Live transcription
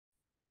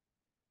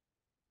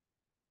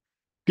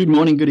Good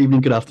morning, good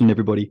evening, good afternoon,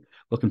 everybody.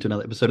 Welcome to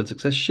another episode of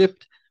Success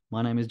Shift.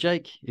 My name is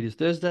Jake. It is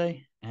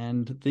Thursday,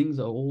 and things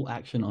are all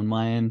action on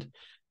my end.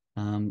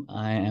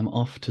 I am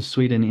off to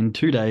Sweden in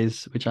 2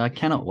 days, which I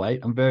cannot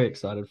wait. I'm very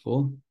excited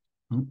for.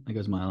 Oh, there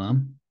goes my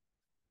alarm.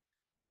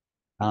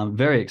 I'm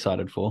very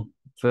excited for.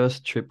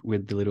 First trip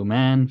with the little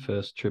man,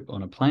 first trip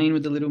on a plane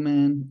with the little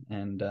man.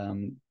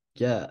 And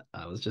yeah,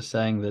 I was just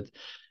saying that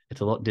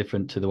it's a lot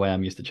different to the way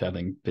I'm used to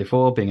traveling.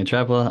 Before being a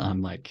traveler,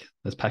 I'm like,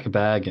 let's pack a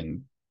bag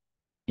and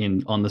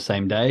in on the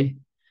same day.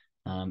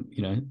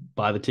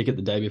 Buy the ticket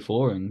the day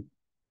before and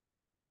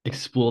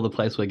explore the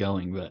place we're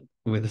going. But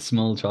with a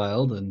small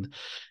child, and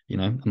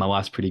my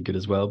wife's pretty good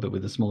as well, but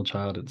with a small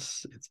child,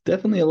 it's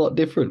definitely a lot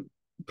different.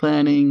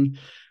 Planning,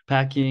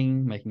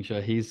 packing, making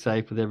sure he's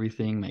safe with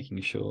everything,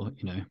 making sure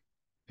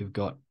we've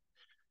got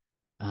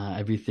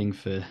everything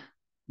for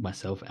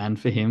myself and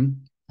for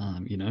him.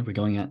 We're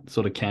going out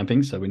sort of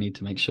camping, so we need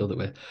to make sure that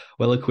we're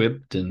well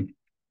equipped. And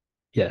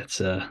yeah, it's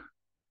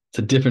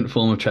a different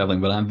form of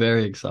traveling, but I'm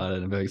very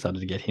excited. I'm very excited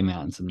to get him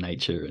out in some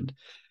nature and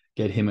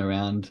get him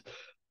around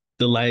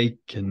the lake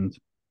and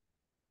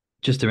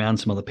just around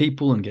some other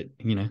people and get,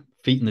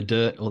 feet in the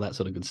dirt, all that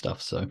sort of good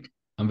stuff. So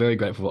I'm very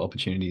grateful for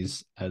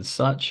opportunities as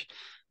such.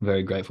 I'm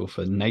very grateful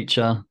for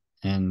nature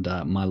and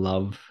my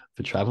love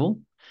for travel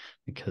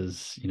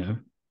because,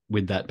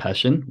 with that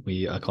passion,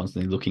 we are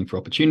constantly looking for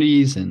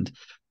opportunities. And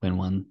when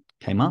one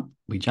came up,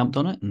 we jumped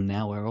on it, and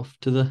now we're off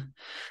to the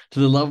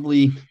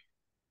lovely,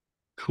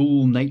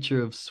 cool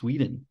nature of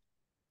Sweden.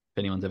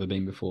 If anyone's ever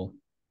been before,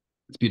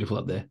 it's beautiful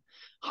up there.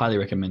 Highly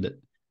recommend it.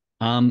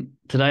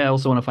 Today, I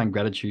also want to find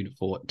gratitude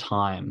for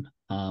time,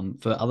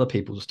 for other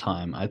people's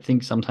time. I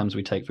think sometimes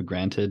we take for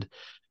granted,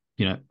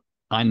 you know,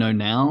 I know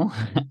now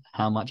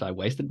how much I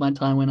wasted my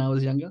time when I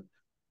was younger,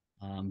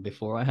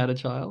 before I had a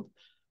child.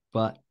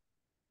 But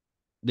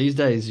these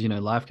days,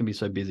 life can be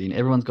so busy and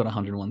everyone's got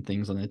 101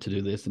 things on their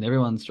to-do list and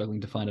everyone's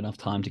struggling to find enough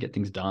time to get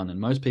things done. And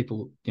most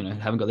people,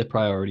 haven't got their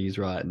priorities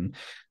right and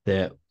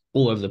they're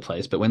all over the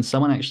place. But when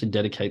someone actually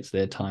dedicates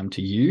their time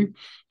to you,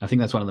 I think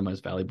that's one of the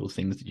most valuable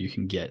things that you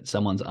can get.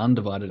 Someone's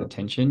undivided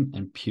attention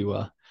and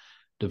pure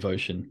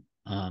devotion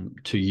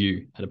to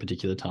you at a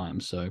particular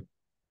time. So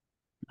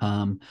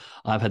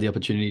I've had the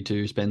opportunity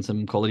to spend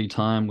some quality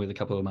time with a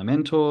couple of my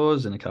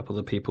mentors and a couple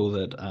of people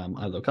that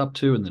I look up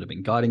to and that have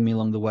been guiding me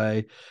along the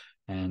way.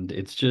 And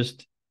it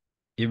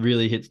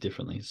really hits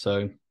differently.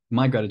 So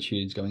my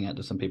gratitude is going out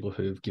to some people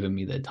who've given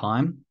me their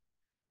time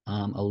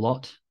a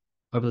lot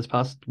over this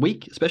past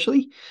week,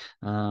 especially,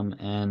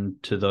 and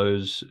to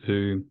those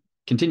who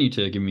continue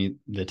to give me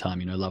their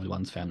time, loved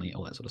ones, family,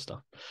 all that sort of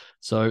stuff.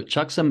 So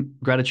chuck some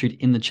gratitude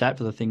in the chat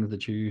for the things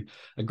that you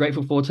are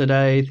grateful for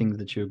today, things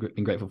that you've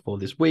been grateful for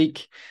this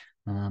week.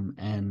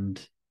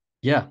 And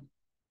yeah,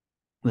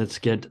 let's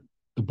get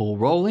the ball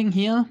rolling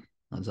here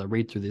as I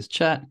read through this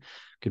chat.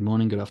 Good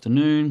morning, good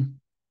afternoon.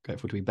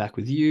 Grateful to be back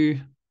with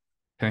you.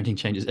 Parenting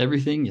changes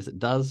everything. Yes, it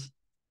does.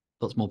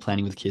 Lots more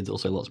planning with kids,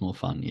 also lots more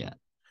fun. Yeah,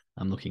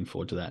 I'm looking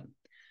forward to that.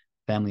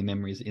 Family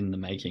memories in the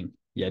making.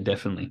 Yeah,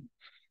 definitely.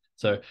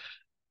 So,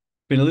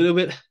 been a little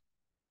bit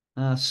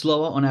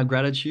slower on our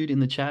gratitude in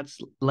the chats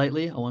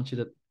lately.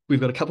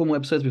 We've got a couple more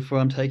episodes before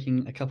I'm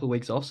taking a couple of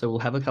weeks off. So, we'll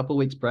have a couple of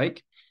weeks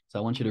break. So,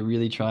 I want you to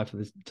really try for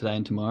this today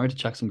and tomorrow to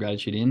chuck some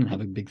gratitude in and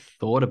have a big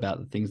thought about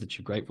the things that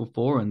you're grateful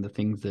for and the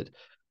things that,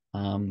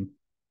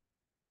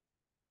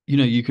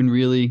 you can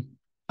really.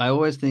 I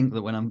always think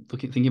that when I'm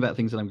thinking about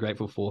things that I'm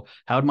grateful for,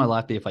 how would my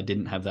life be if I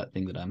didn't have that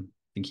thing that I'm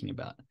thinking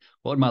about?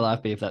 What would my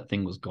life be if that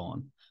thing was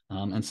gone?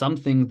 And some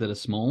things that are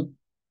small,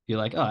 you're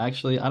like, oh,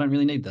 actually, I don't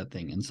really need that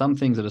thing. And some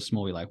things that are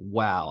small, you're like,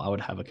 wow, I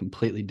would have a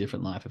completely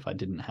different life if I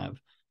didn't have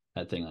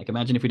that thing. Like,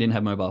 imagine if we didn't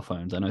have mobile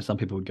phones. I know some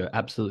people would go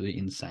absolutely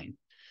insane.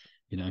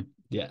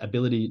 The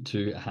ability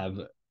to have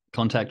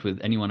contact with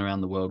anyone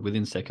around the world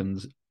within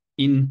seconds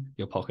in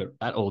your pocket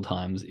at all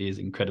times is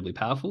incredibly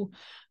powerful.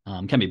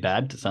 Can be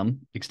bad to some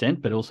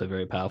extent, but also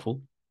very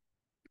powerful.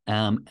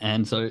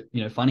 And so,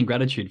 finding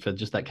gratitude for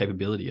just that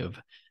capability of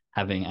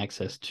having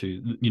access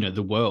to,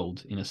 the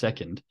world in a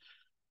second.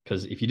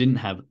 Because if you didn't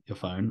have your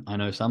phone, I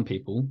know some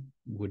people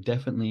would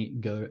definitely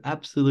go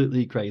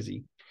absolutely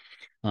crazy.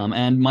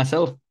 And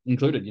myself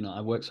included,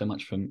 I work so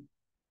much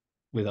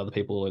with other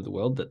people all over the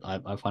world that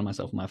I find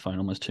myself on my phone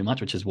almost too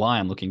much, which is why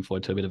I'm looking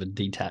forward to a bit of a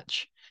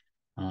detach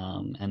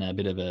and a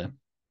bit of a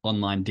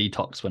online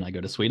detox when I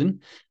go to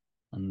Sweden.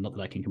 And not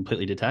that I can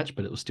completely detach,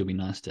 but it will still be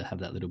nice to have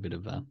that little bit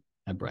of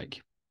a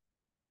break.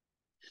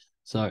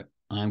 So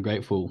I'm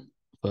grateful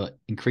for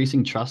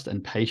increasing trust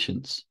and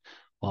patience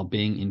while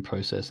being in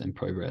process and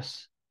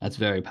progress. That's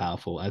very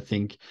powerful. I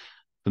think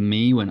for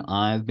me, when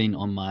I've been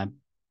on my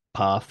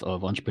path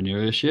of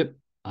entrepreneurship,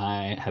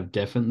 I have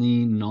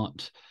definitely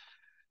not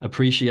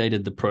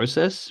appreciated the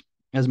process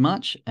as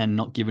much and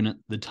not given it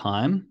the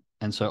time.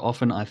 And so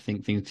often I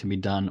think things can be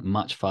done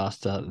much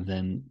faster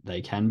than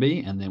they can be.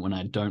 And then when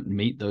I don't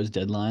meet those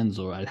deadlines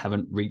or I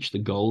haven't reached the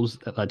goals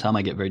at that time,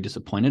 I get very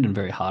disappointed and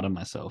very hard on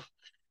myself.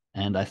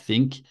 And I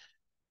think,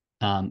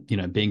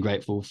 being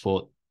grateful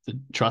for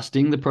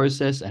trusting the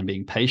process and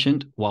being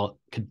patient while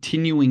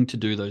continuing to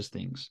do those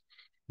things.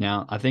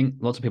 Now, I think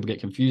lots of people get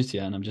confused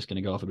here, and I'm just going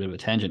to go off a bit of a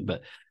tangent,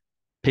 but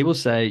people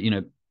say,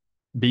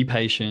 be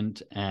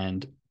patient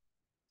and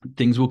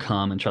things will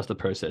come and trust the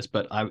process.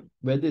 But I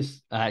read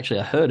this, I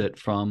heard it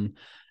from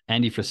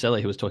Andy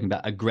Frisella, who was talking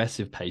about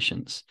aggressive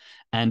patience.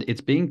 And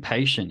it's being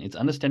patient, it's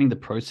understanding the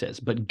process,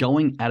 but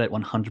going at it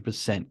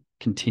 100%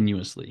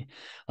 continuously.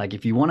 Like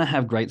if you want to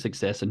have great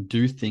success and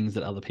do things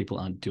that other people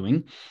aren't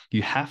doing,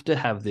 you have to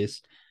have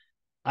this.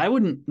 I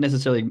wouldn't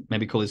necessarily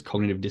maybe call this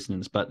cognitive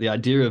dissonance, but the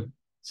idea of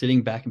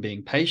sitting back and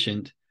being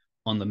patient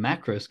on the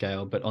macro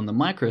scale, but on the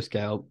micro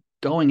scale,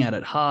 going at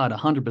it hard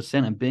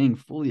 100% and being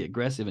fully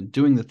aggressive and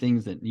doing the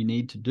things that you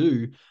need to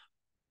do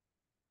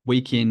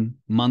week in,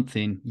 month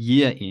in,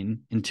 year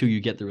in, until you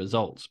get the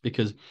results,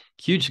 because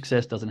huge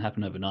success doesn't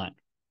happen overnight.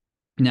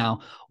 Now,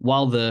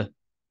 while the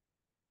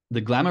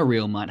glamour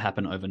reel might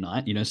happen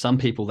overnight, some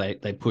people,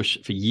 they push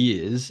for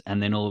years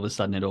and then all of a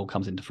sudden it all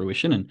comes into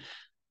fruition, and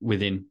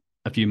within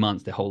a few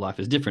months their whole life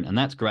is different, and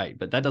that's great.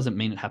 But that doesn't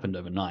mean it happened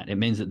overnight. It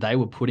means that they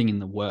were putting in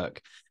the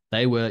work.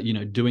 They were,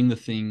 doing the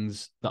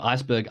things, the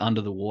iceberg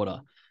under the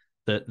water,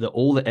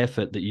 all the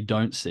effort that you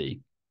don't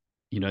see.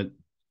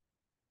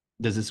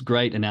 There's this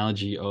great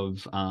analogy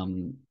of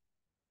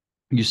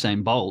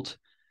Usain Bolt.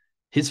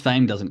 His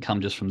fame doesn't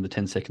come just from the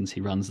 10 seconds he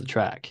runs the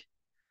track.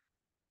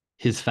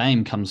 His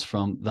fame comes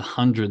from the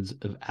hundreds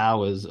of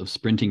hours of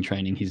sprinting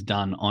training he's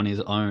done on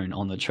his own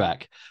on the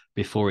track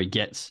before he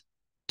gets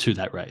to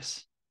that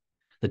race.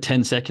 The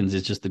 10 seconds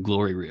is just the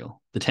glory reel.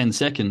 The 10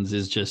 seconds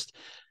is just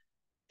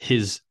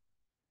his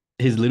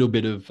little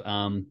bit of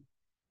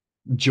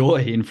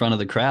joy in front of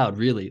the crowd.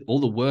 Really, all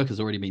the work has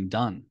already been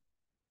done.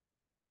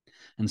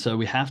 And so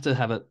we have to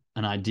have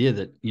an idea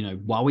that,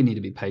 while we need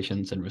to be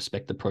patient and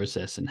respect the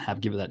process and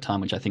give it that time,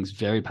 which I think is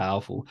very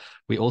powerful,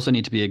 we also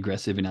need to be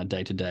aggressive in our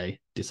day-to-day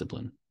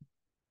discipline.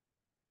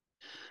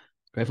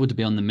 Grateful to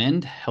be on the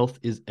mend. Health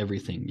is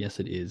everything. Yes,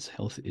 it is.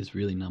 Health is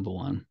really number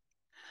one.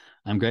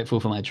 I'm grateful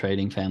for my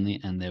trading family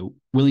and their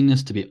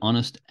willingness to be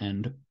honest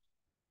and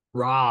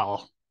raw.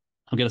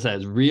 I'm going to say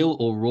it's real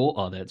or raw.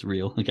 Oh, that's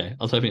real. Okay.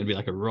 I was hoping it'd be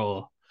like a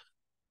raw.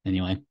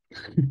 Anyway,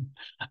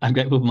 I'm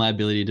grateful for my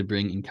ability to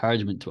bring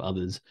encouragement to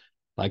others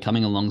by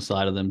coming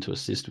alongside of them to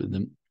assist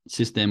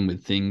them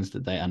with things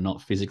that they are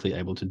not physically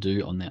able to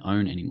do on their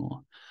own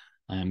anymore.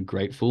 I am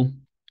grateful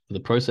for the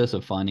process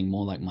of finding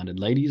more like-minded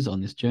ladies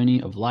on this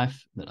journey of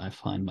life that I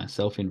find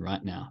myself in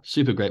right now.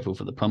 Super grateful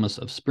for the promise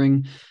of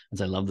spring,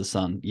 as I love the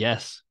sun.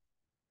 Yes,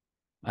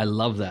 I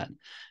love that.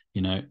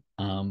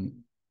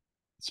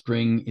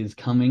 Spring is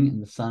coming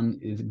and the sun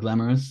is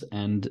glamorous,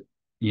 and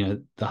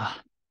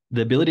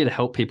the ability to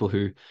help people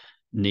who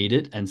need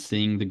it and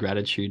seeing the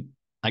gratitude.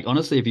 Like,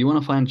 honestly, if you want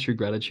to find true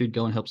gratitude,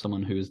 go and help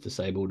someone who is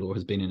disabled or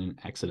has been in an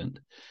accident.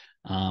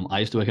 I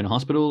used to work in a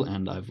hospital,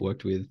 and I've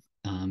worked with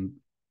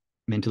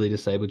mentally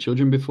disabled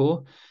children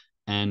before,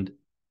 and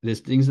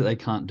there's things that they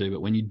can't do.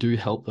 But when you do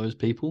help those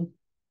people,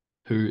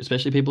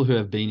 especially people who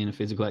have been in a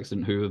physical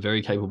accident, who were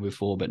very capable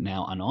before but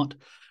now are not,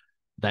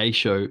 they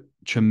show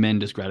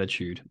tremendous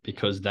gratitude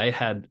because they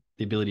had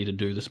the ability to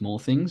do the small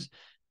things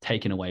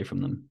taken away from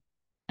them.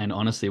 And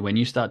honestly, when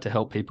you start to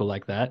help people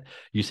like that,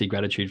 you see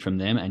gratitude from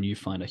them, and you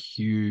find a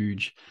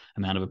huge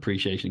amount of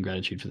appreciation and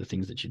gratitude for the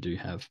things that you do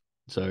have.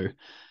 So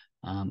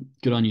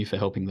good on you for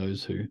helping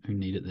those who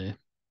need it there.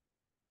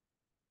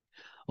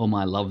 Oh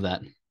my, I love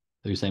that.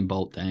 Usain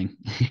Bolt, dang.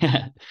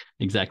 Yeah,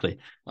 exactly.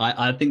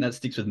 I think that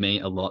sticks with me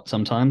a lot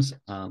sometimes.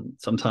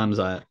 Sometimes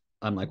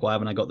I'm like, why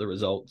haven't I got the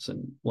results?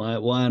 And why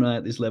aren't I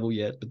at this level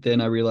yet? But then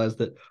I realize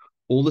that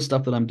all the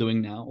stuff that I'm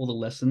doing now, all the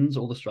lessons,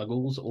 all the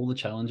struggles, all the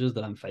challenges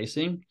that I'm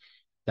facing,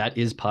 that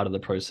is part of the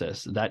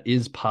process. That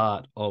is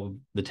part of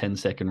the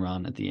 10-second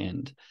run at the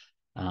end.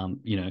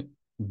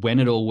 When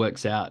it all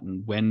works out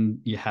and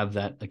when you have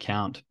that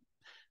account,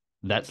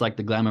 that's like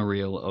the glamour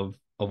reel of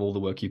all the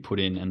work you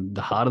put in. And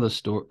the harder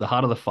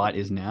the fight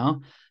is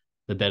now,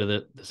 the better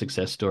the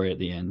success story at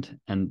the end.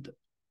 And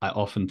I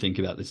often think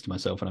about this to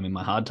myself when I'm in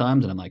my hard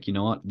times, and I'm like, you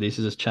know what? This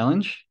is a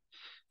challenge.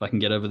 If I can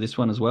get over this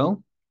one as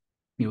well,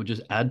 it will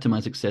just add to my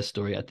success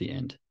story at the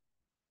end.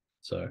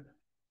 So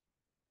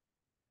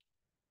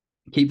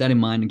keep that in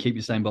mind, and keep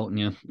Usain Bolt in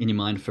your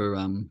mind for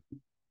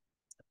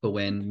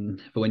when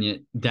you're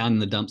down in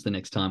the dumps the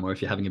next time, or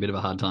if you're having a bit of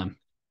a hard time.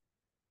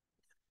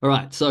 All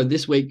right, so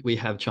this week we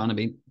have trying to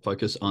be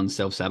focused on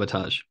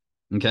self-sabotage.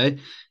 Okay,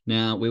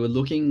 now we were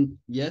looking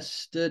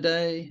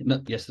yesterday.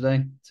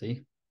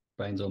 See,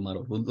 brain's all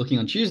muddled. We're looking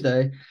on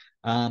Tuesday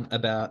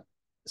about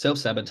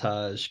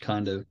self-sabotage,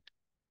 kind of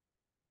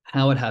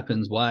how it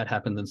happens, why it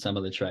happens, and some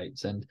of the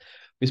traits. And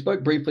we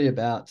spoke briefly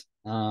about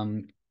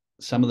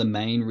some of the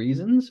main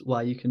reasons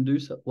why you can do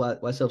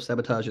why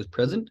self-sabotage is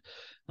present.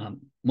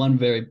 One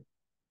very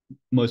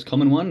most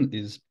common one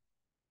is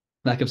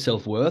lack of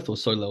self-worth or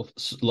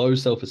low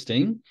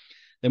self-esteem.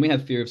 Then we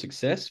have fear of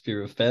success,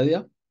 fear of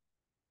failure,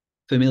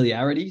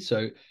 familiarity.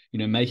 So,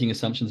 making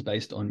assumptions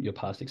based on your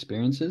past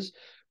experiences.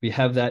 We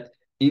have that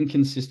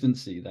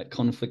inconsistency, that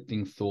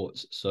conflicting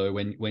thoughts. So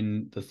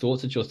when the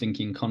thoughts that you're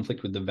thinking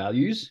conflict with the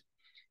values,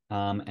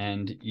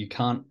 and you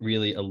can't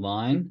really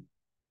align,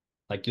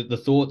 like the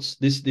thoughts,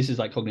 this is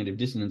like cognitive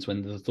dissonance,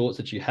 when the thoughts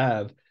that you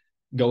have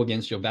go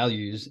against your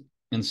values,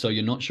 and so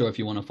you're not sure if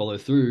you want to follow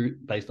through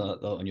based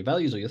on your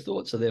values or your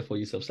thoughts, so therefore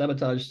you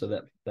self-sabotage,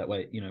 so that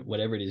way,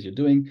 whatever it is you're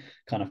doing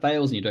kind of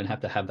fails, and you don't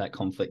have to have that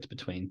conflict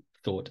between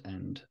thought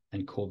and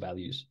core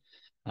values.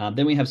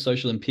 Then we have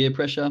social and peer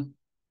pressure.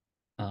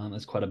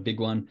 That's quite a big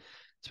one,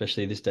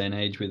 especially this day and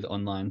age with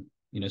online,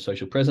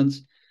 social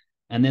presence.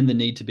 And then the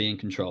need to be in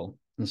control.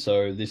 And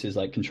so this is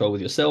like control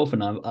with yourself.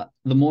 And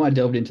the more I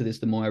delved into this,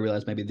 the more I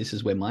realized maybe this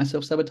is where my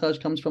self-sabotage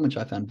comes from, which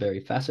I found very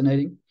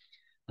fascinating.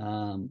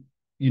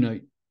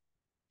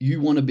 You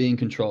want to be in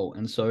control.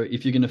 And so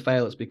if you're going to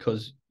fail, it's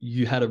because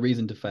you had a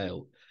reason to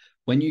fail.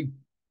 When you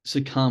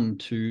succumb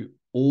to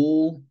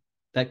all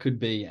that could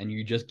be and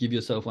you just give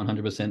yourself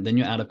 100%, then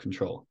you're out of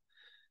control.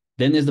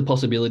 Then there's the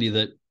possibility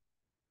that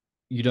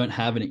you don't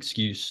have an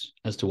excuse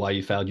as to why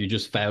you failed. You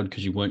just failed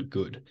because you weren't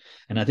good.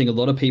 And I think a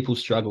lot of people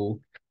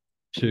struggle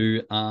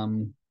to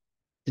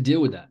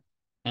deal with that.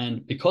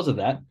 And because of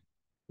that,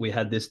 we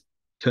had this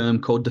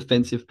term called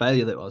defensive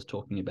failure that I was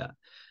talking about.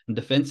 And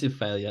defensive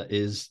failure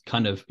is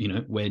kind of,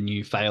 when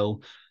you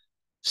fail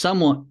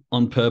somewhat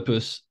on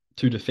purpose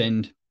to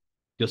defend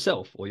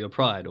yourself or your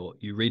pride, or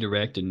you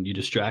redirect and you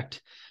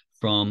distract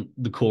from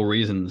the core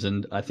reasons.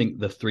 And I think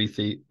the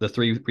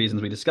three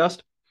reasons we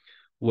discussed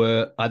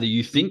were either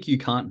you think you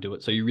can't do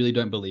it, so you really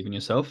don't believe in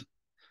yourself,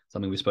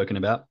 something we've spoken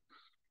about.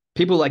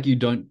 People like you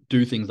don't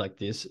do things like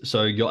this,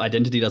 so your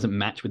identity doesn't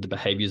match with the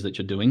behaviors that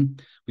you're doing.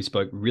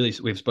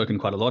 We've spoken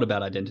quite a lot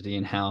about identity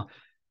and how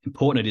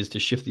important it is to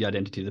shift the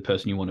identity of the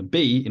person you want to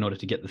be in order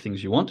to get the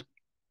things you want.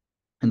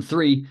 And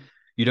 3,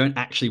 you don't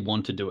actually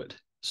want to do it.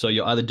 So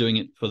you're either doing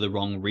it for the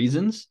wrong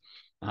reasons.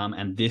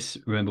 And this,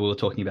 remember, we were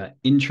talking about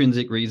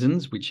intrinsic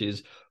reasons, which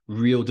is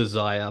real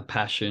desire,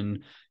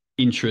 passion,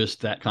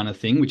 interest, that kind of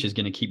thing, which is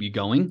going to keep you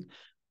going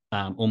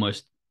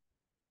almost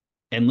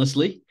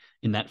endlessly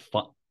in that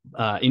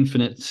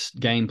infinite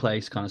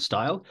gameplay kind of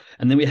style.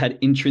 And then we had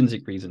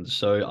intrinsic reasons.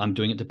 So I'm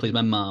doing it to please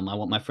my mom. I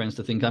want my friends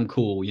to think I'm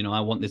cool. I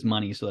want this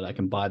money so that I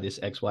can buy this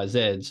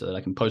XYZ, so that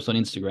I can post on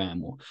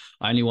Instagram, or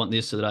I only want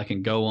this so that I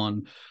can go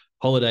on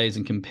holidays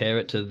and compare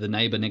it to the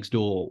neighbor next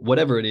door.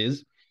 Whatever it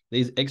is,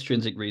 these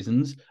extrinsic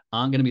reasons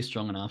aren't going to be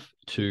strong enough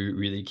to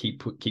really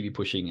keep you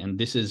pushing. And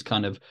this is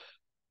kind of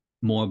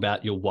more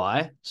about your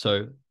why.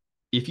 So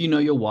if you know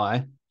your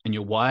why, and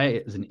your why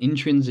is an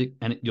intrinsic,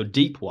 and your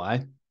deep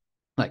why,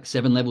 like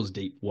 7 levels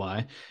deep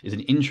why, is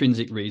an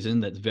intrinsic reason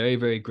that's very,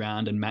 very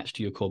ground and matched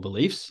to your core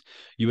beliefs,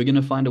 you are going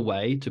to find a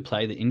way to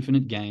play the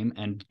infinite game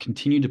and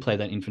continue to play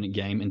that infinite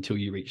game until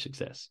you reach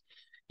success.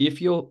 If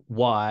your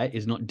why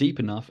is not deep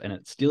enough and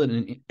it's still at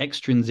an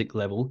extrinsic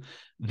level,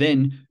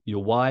 then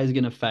your why is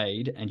going to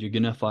fade, and you're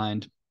going to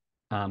find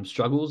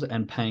struggles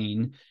and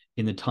pain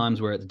in the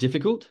times where it's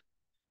difficult,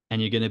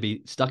 and you're going to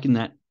be stuck in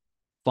that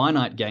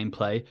finite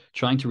gameplay,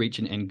 trying to reach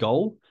an end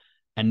goal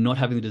and not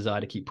having the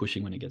desire to keep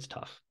pushing when it gets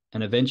tough,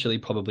 and eventually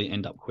probably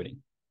end up quitting.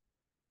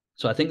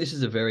 So I think this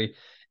is a very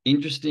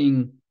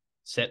interesting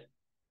set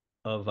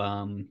of,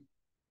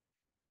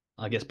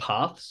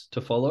 paths to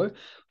follow.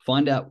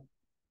 Find out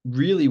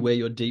really where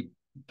your deep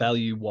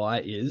value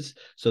why is,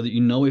 so that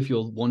you know if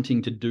you're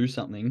wanting to do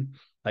something,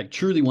 like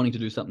truly wanting to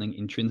do something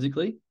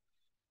intrinsically,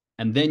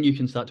 and then you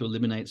can start to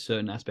eliminate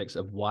certain aspects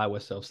of why we're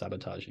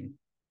self-sabotaging.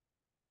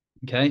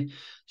 Okay,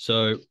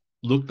 so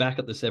look back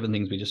at the 7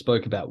 things we just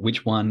spoke about.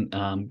 Which one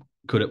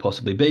could it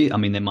possibly be? I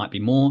mean, there might be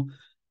more,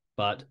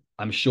 but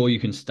I'm sure you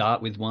can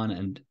start with one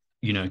and,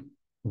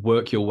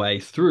 work your way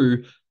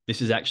through.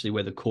 This is actually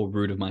where the core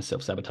root of my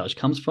self-sabotage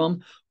comes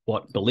from.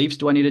 What beliefs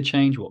do I need to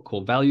change? What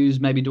core values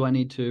maybe do I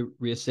need to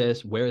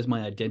reassess? Where is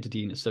my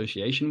identity in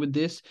association with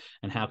this?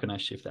 And how can I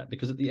shift that?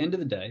 Because at the end of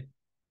the day,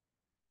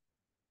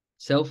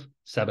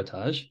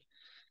 self-sabotage,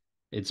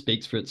 it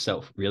speaks for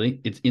itself,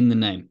 really. It's in the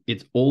name.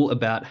 It's all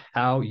about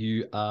how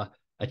you are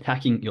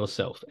attacking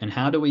yourself. And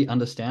how do we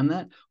understand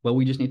that? Well,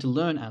 we just need to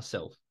learn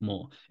ourselves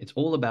more. It's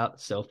all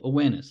about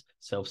self-awareness.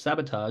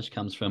 Self-sabotage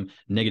comes from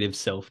negative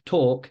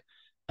self-talk,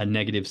 a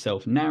negative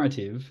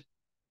self-narrative,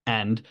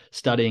 and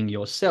studying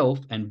yourself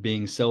and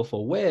being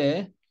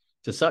self-aware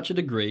to such a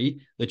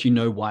degree that you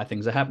know why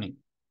things are happening.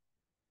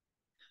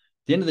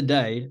 At the end of the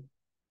day,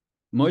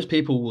 most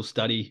people will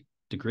study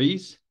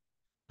degrees.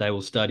 They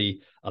will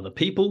study other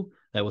people.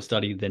 They will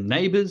study their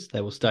neighbors.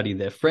 They will study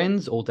their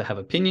friends, all to have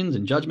opinions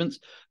and judgments.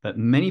 But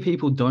many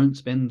people don't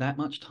spend that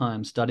much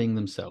time studying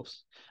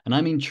themselves. And I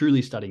mean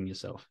truly studying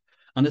yourself,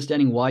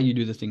 understanding why you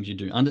do the things you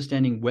do,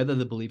 understanding whether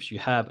the beliefs you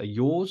have are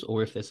yours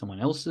or if they're someone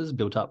else's,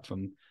 built up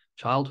from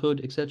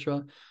childhood,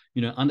 etc.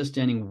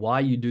 Understanding why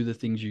you do the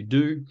things you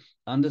do,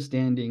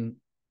 understanding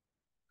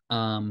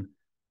how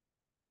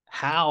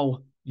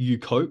you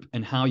cope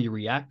and how you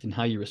react and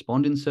how you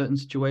respond in certain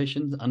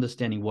situations,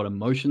 understanding what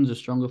emotions are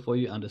stronger for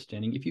you,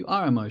 understanding if you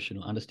are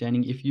emotional,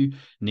 understanding if you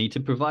need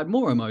to provide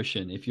more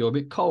emotion, if you're a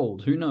bit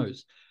cold, who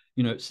knows?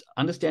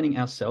 Understanding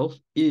ourselves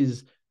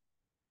is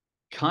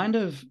kind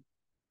of,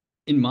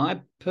 in my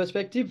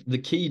perspective, the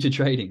key to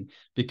trading,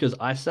 because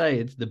I say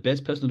it's the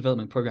best personal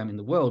development program in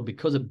the world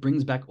because it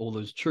brings back all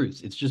those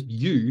truths. It's just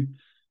you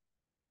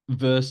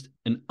versus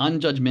an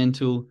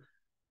unjudgmental,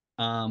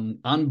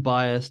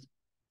 unbiased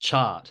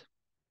chart.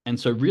 And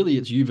so really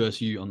it's you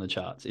versus you on the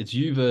charts. It's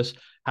you versus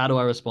how do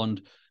I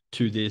respond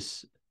to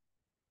this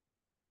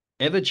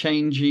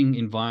ever-changing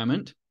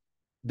environment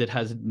that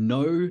has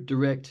no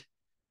direct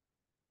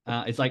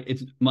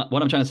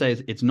what I'm trying to say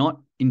is it's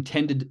not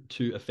intended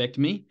to affect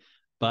me,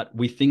 but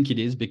we think it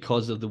is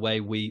because of the way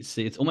we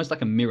see. It's almost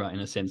like a mirror in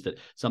a sense that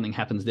something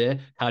happens there.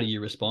 How do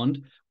you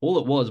respond? All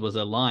it was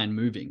a line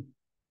moving,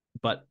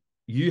 but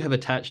you have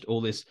attached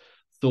all this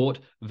thought,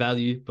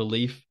 value,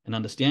 belief, and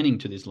understanding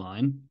to this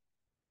line,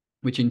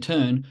 which in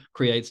turn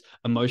creates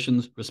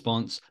emotions,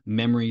 response,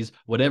 memories,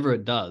 whatever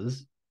it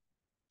does.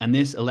 And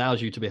this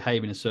allows you to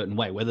behave in a certain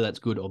way, whether that's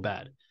good or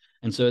bad.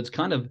 And so it's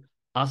kind of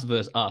us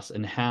versus us,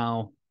 and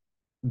how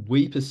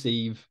we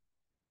perceive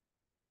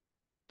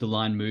the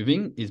line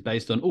moving is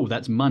based on, oh,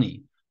 that's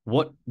money.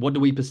 What do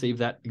we perceive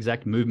that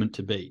exact movement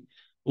to be?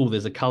 Oh,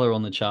 there's a color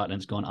on the chart and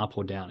it's gone up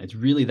or down. It's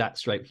really that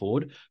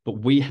straightforward,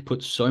 but we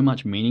put so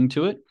much meaning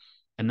to it.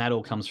 And that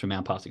all comes from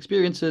our past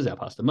experiences, our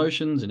past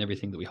emotions, and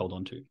everything that we hold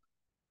on to.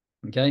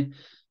 Okay.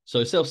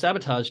 So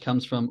self-sabotage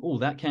comes from, oh,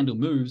 that candle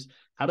moves.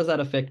 How does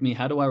that affect me?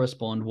 How do I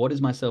respond? What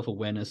is my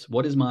self-awareness?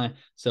 What is my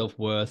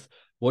self-worth?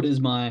 What is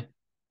my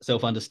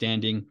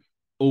self-understanding?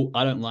 Oh,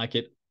 I don't like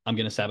it. I'm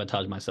going to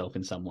sabotage myself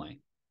in some way.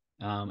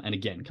 And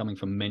again, coming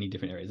from many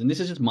different areas. And this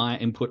is just my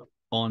input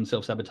on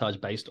self-sabotage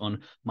based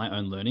on my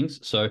own learnings.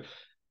 So,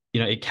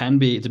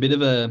 it's a bit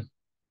of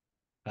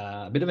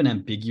an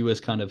ambiguous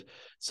kind of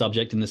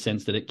subject in the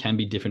sense that it can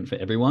be different for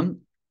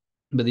everyone.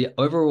 But the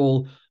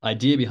overall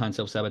idea behind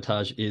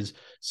self-sabotage is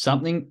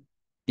something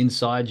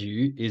inside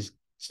you is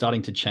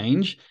starting to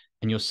change,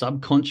 and your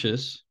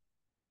subconscious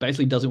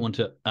basically doesn't want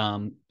to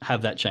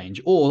have that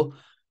change, or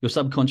your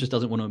subconscious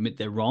doesn't want to admit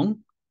they're wrong.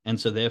 And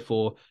so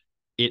therefore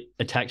it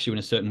attacks you in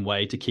a certain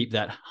way to keep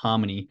that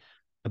harmony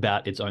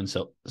about its own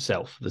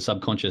self. The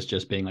subconscious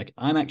just being like,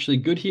 I'm actually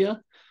good here.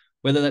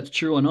 Whether that's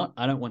true or not,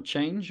 I don't want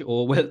change.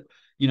 Or whether,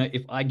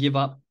 if I give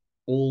up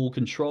all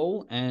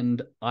control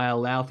and I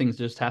allow things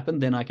to just happen,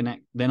 then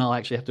I'll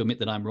actually have to admit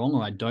that I'm wrong,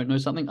 or I don't know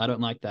something. I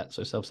don't like that.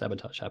 So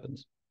self-sabotage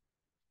happens.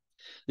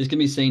 This can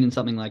be seen in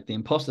something like the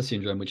imposter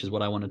syndrome, which is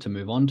what I wanted to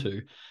move on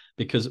to,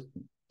 because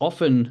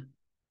often,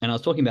 and I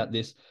was talking about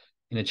this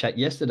in a chat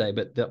yesterday,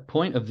 but the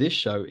point of this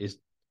show is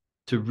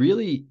to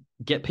really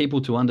get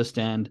people to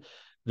understand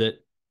that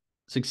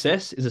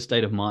success is a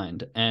state of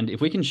mind. And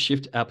if we can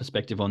shift our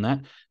perspective on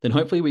that, then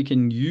hopefully we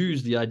can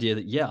use the idea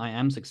that, yeah, I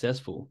am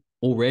successful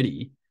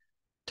already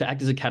to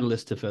act as a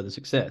catalyst to further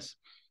success.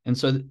 And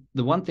so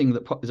the one thing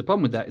that is a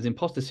problem with that is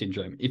imposter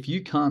syndrome. If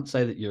you can't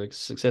say that you're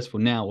successful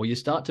now, or you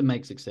start to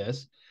make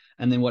success,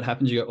 and then what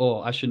happens? You go,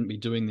 oh, I shouldn't be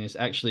doing this.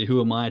 Actually,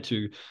 who am I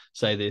to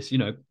say this?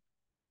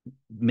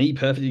 Me,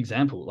 perfect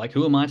example. Like,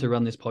 who am I to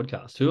run this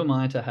podcast? Who am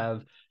I to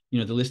have,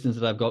 the listeners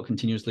that I've got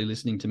continuously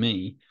listening to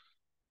me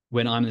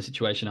when I'm in the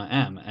situation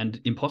I am? And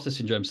imposter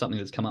syndrome is something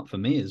that's come up for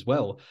me as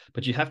well.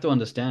 But you have to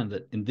understand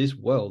that in this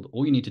world,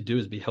 all you need to do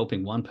is be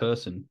helping one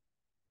person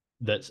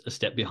that's a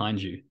step behind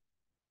you.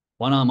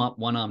 One arm up,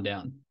 one arm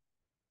down.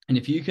 And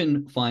if you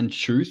can find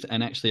truth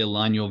and actually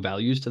align your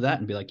values to that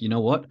and be like, you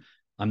know what?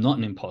 I'm not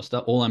an imposter.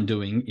 All I'm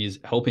doing is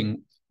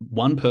helping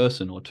one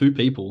person or two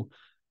people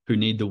who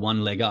need the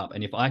one leg up.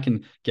 And if I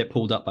can get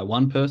pulled up by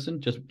one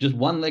person, just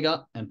one leg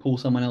up, and pull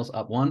someone else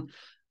up one,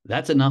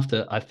 that's enough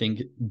to, I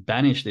think,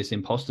 banish this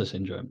imposter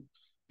syndrome.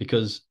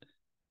 Because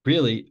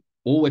really,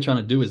 all we're trying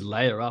to do is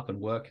layer up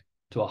and work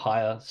to a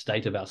higher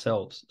state of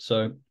ourselves.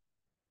 So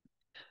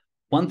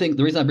one thing,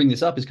 the reason I bring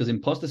this up is because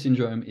imposter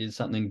syndrome is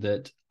something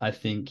that I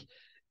think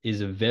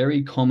is a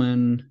very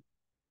common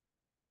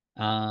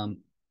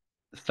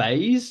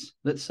phase,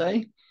 let's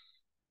say,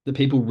 that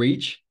people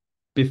reach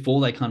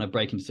before they kind of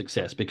break into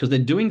success, because they're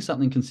doing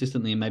something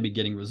consistently and maybe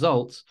getting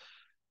results.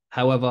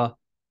 However,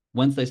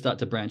 once they start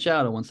to branch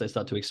out, or once they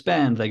start to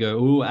expand, they go,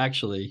 oh,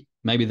 actually,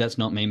 maybe that's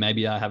not me.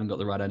 Maybe I haven't got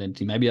the right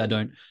identity. Maybe I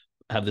don't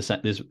have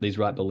these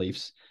right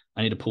beliefs.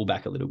 I need to pull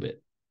back a little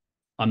bit.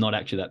 I'm not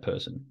actually that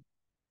person,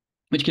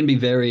 which can be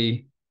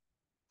very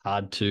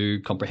hard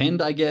to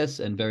comprehend, I guess,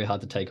 and very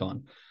hard to take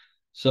on.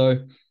 So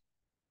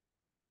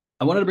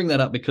I wanted to bring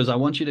that up because I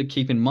want you to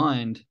keep in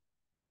mind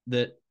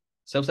that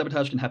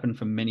self-sabotage can happen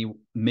from many,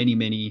 many,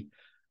 many,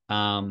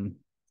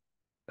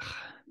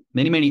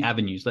 many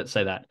avenues, let's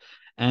say that.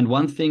 And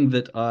one thing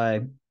that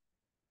I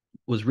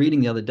was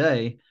reading the other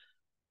day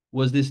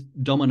was this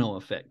domino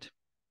effect.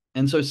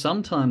 And so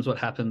sometimes what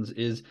happens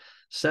is,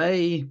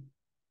 say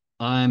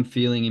I'm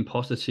feeling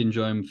imposter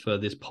syndrome for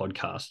this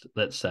podcast,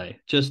 let's say,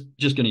 just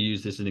going to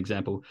use this as an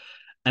example.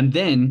 And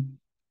then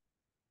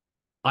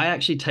I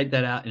actually take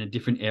that out in a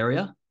different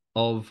area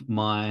of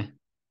my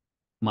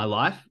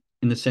life,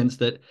 in the sense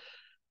that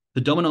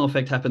the domino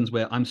effect happens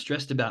where I'm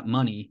stressed about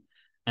money.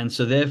 And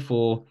so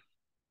therefore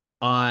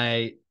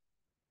I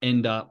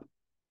end up,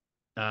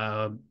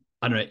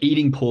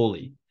 eating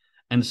poorly.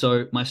 And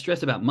so my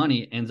stress about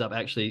money ends up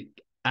actually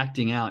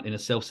acting out in a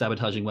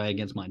self-sabotaging way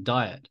against my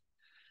diet.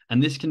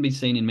 And this can be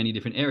seen in many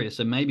different areas.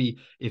 So maybe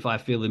if I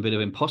feel a bit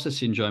of imposter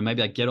syndrome,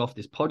 maybe I get off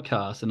this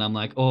podcast and I'm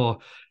like, oh,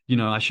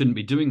 I shouldn't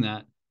be doing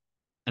that.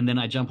 And then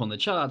I jump on the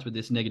charts with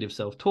this negative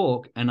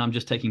self-talk and I'm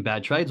just taking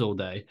bad trades all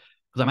day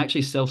because I'm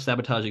actually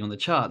self-sabotaging on the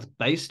charts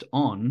based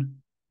on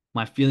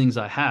my feelings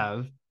I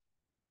have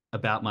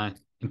about my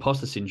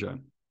imposter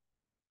syndrome.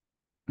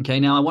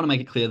 Okay, now I want to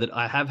make it clear that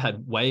I have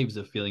had waves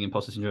of feeling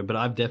imposter syndrome, but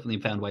I've definitely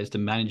found ways to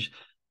manage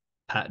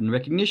pattern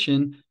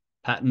recognition,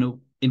 pattern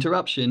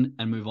interruption,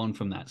 and move on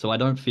from that. So I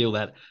don't feel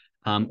that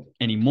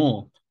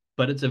anymore.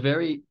 But it's a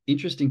very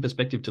interesting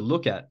perspective to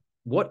look at.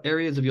 What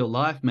areas of your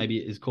life maybe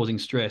is causing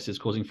stress, is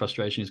causing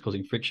frustration, is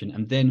causing friction,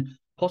 and then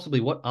possibly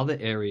what other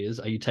areas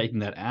are you taking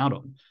that out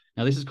on?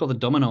 Now, this is called the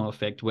domino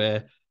effect,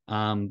 where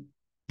the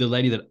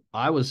lady that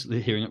I was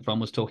hearing it from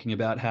was talking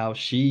about how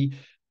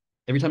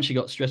every time she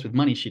got stressed with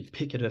money, she'd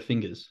pick at her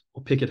fingers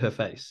or pick at her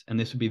face. And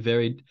this would be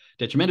very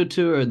detrimental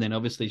to her. And then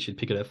obviously she'd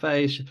pick at her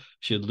face.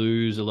 She'd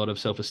lose a lot of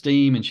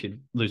self-esteem and she'd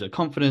lose her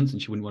confidence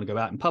and she wouldn't want to go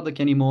out in public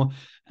anymore.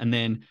 And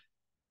then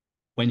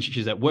when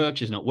she's at work,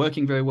 she's not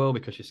working very well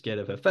because she's scared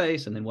of her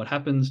face. And then what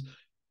happens?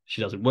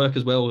 She doesn't work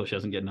as well, or she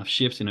doesn't get enough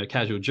shifts in her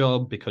casual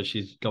job because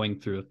she's going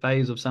through a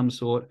phase of some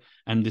sort.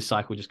 And this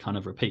cycle just kind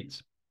of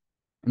repeats.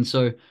 And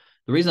so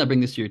the reason I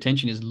bring this to your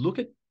attention is look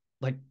at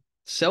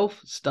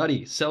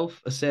self-study,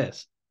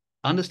 self-assess,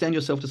 understand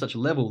yourself to such a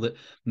level that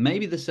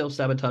maybe the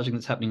self-sabotaging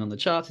that's happening on the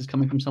charts is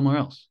coming from somewhere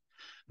else.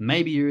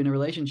 Maybe you're in a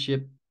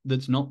relationship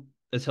that's not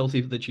as healthy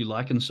that you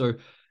like, and so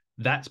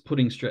that's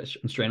putting stress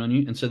and strain on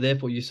you, and so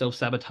therefore you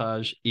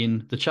self-sabotage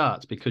in the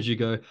charts because you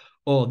go,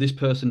 oh, this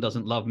person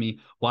doesn't love me.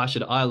 Why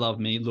should I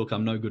love me? Look,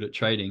 I'm no good at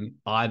trading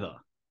either.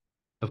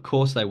 Of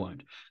course they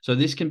won't. So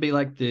this can be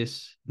like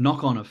this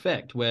knock-on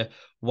effect where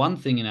one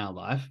thing in our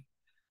life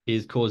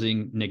is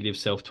causing negative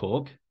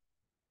self-talk,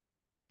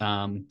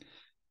 and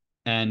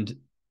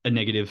a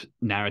negative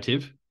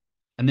narrative.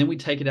 And then we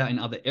take it out in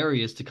other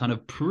areas to kind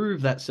of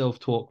prove that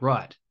self-talk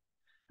right.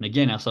 And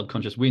again, our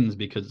subconscious wins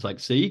because it's like,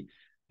 see,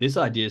 this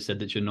idea said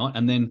that you're not.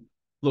 And then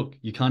look,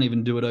 you can't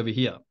even do it over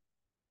here.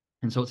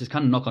 And so it's this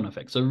kind of knock-on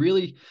effect. So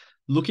really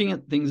looking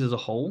at things as a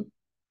whole,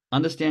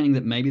 understanding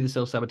that maybe the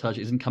self-sabotage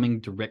isn't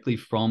coming directly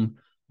from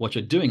what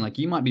you're doing. Like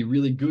you might be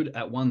really good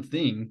at one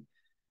thing,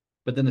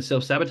 but then the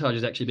self-sabotage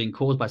is actually being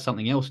caused by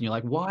something else. And you're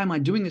like, why am I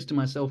doing this to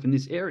myself in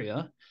this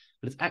area?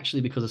 But it's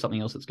actually because of something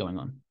else that's going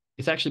on.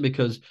 It's actually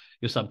because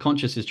your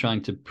subconscious is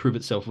trying to prove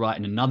itself right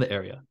in another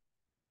area.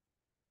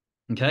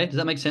 Okay, does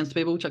that make sense to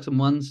people? Chuck some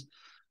ones.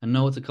 I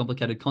know it's a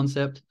complicated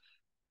concept.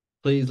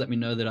 Please let me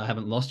know that I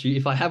haven't lost you.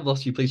 If I have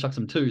lost you, please chuck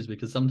some twos,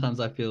 because sometimes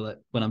I feel that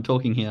when I'm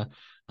talking here,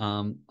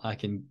 I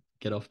can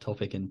get off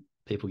topic and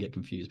people get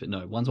confused. But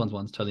no, ones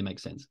totally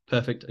makes sense.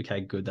 Perfect.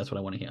 Okay, good. That's what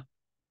I want to hear.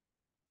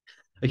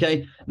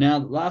 Okay, now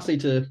lastly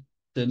to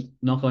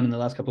knock on in the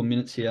last couple of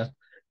minutes here,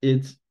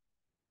 it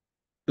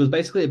was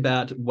basically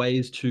about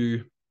ways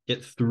to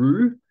get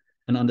through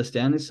and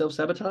understand this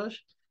self-sabotage.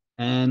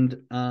 And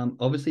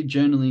obviously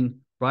journaling,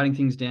 writing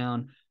things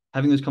down,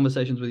 having those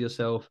conversations with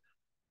yourself.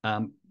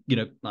 I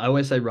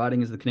always say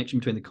writing is the connection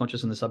between the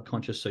conscious and the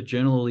subconscious. So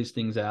journal all these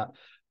things out.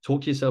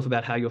 Talk to yourself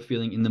about how you're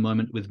feeling in the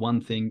moment with one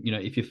thing.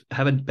 If you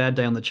have a bad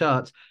day on the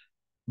charts,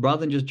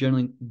 rather than just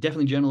journaling,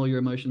 definitely journal all your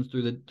emotions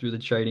through the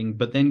trading,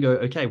 but then go,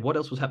 okay, what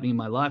else was happening in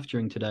my life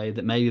during today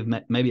that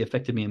maybe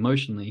affected me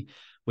emotionally,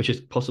 which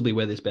is possibly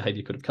where this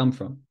behavior could have come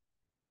from.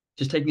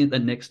 Just taking it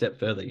that next step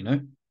further,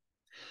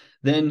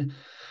 Then,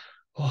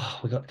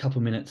 we got a couple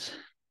of minutes.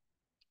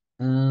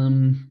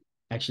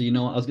 Actually,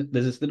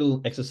 there's this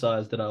little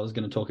exercise that I was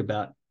going to talk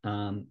about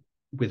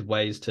with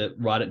ways to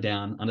write it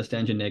down,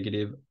 understand your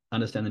negative,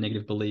 understand the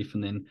negative belief,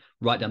 and then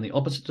write down the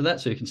opposite to that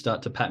so you can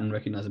start to pattern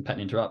recognize and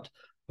pattern interrupt.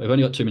 We've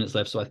only got 2 minutes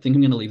left, so I think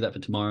I'm going to leave that for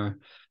tomorrow.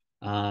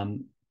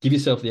 Give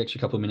yourself the extra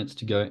couple of minutes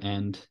to go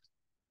and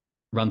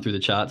run through the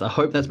charts. I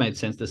hope that's made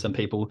sense to some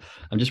people.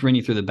 I'm just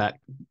reading through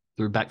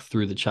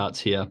the charts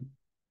here.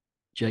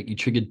 Jake, you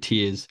triggered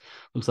tears.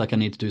 Looks like I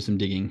need to do some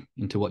digging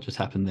into what just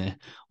happened there.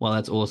 Well,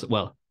 that's awesome.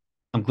 Well,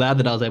 I'm glad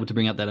that I was able to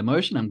bring up that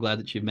emotion. I'm glad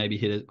that you've maybe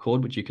hit a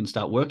chord which you can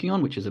start working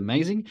on, which is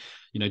amazing.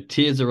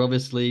 Tears are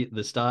obviously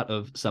the start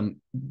of some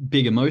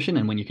big emotion,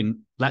 and when you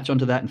can latch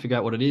onto that and figure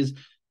out what it is,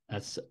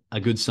 that's a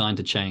good sign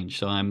to change.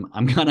 So I'm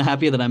kind of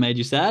happy that I made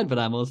you sad, but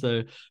I'm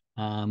also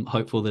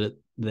hopeful that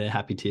they're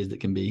happy tears that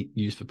can be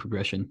used for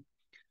progression.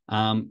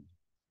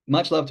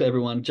 Much love to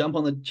everyone. Jump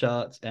on the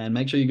charts and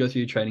make sure you go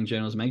through your trading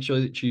journals. Make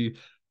sure that you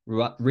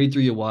read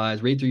through your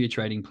whys, read through your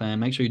trading plan.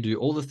 Make sure you do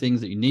all the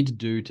things that you need to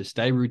do to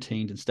stay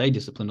routine and stay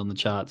disciplined on the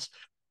charts.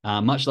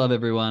 Much love,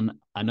 everyone.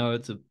 I know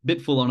it's a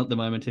bit full on at the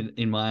moment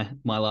in my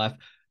life.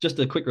 Just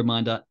a quick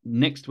reminder,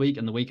 next week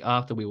and the week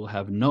after, we will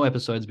have no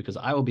episodes because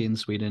I will be in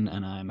Sweden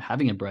and I'm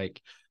having a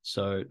break.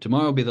 So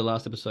tomorrow will be the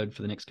last episode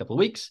for the next couple of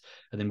weeks,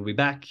 and then we'll be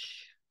back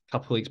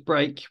couple of weeks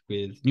break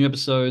with new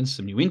episodes,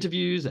 some new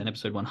interviews, and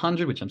episode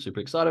 100, which I'm super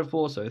excited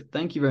for. So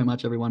thank you very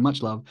much, everyone.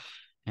 Much love.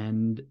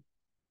 And to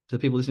the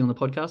people listening on the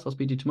podcast, I'll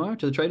speak to you tomorrow.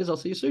 To the traders, I'll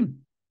see you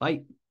soon.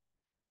 Bye.